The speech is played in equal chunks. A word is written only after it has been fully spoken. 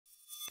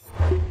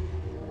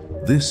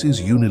This is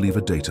Unilever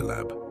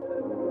DataLab.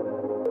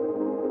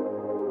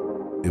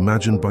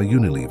 Imagined by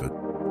Unilever,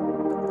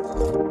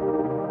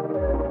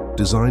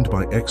 designed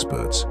by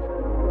experts,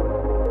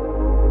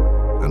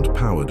 and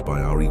powered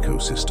by our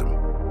ecosystem.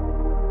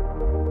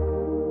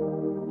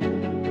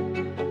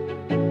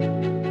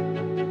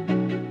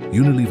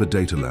 Unilever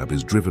DataLab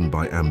is driven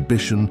by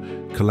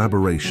ambition,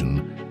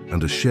 collaboration,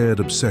 and a shared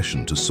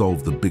obsession to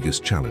solve the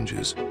biggest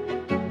challenges.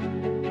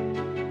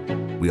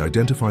 We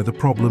identify the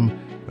problem,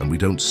 and we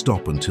don't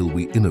stop until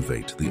we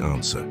innovate the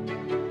answer.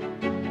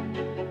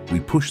 We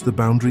push the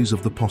boundaries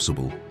of the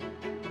possible,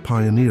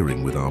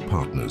 pioneering with our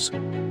partners.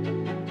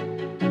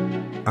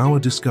 Our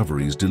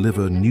discoveries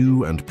deliver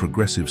new and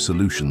progressive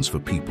solutions for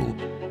people,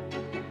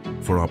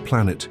 for our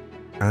planet,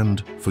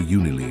 and for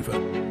Unilever.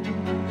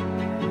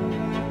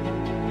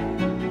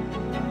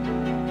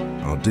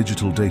 Our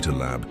digital data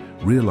lab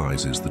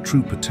realizes the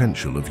true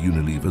potential of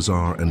Unilever's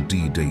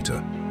R&D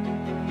data.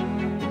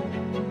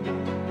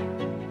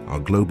 Our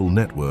global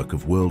network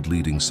of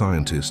world-leading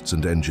scientists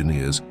and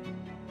engineers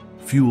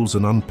fuels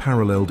an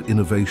unparalleled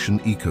innovation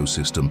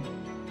ecosystem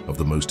of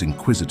the most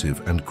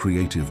inquisitive and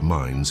creative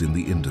minds in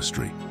the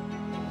industry.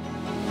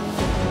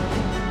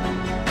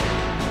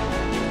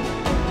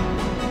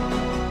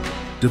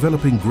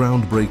 Developing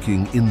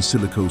groundbreaking in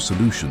silico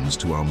solutions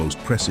to our most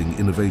pressing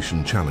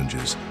innovation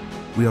challenges,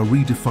 we are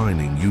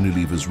redefining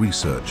Unilever's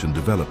research and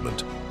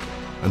development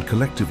and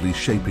collectively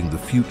shaping the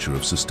future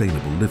of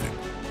sustainable living.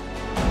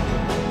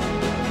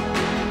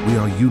 We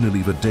are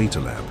Unilever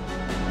DataLab.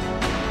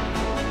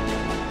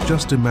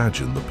 Just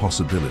imagine the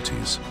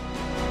possibilities.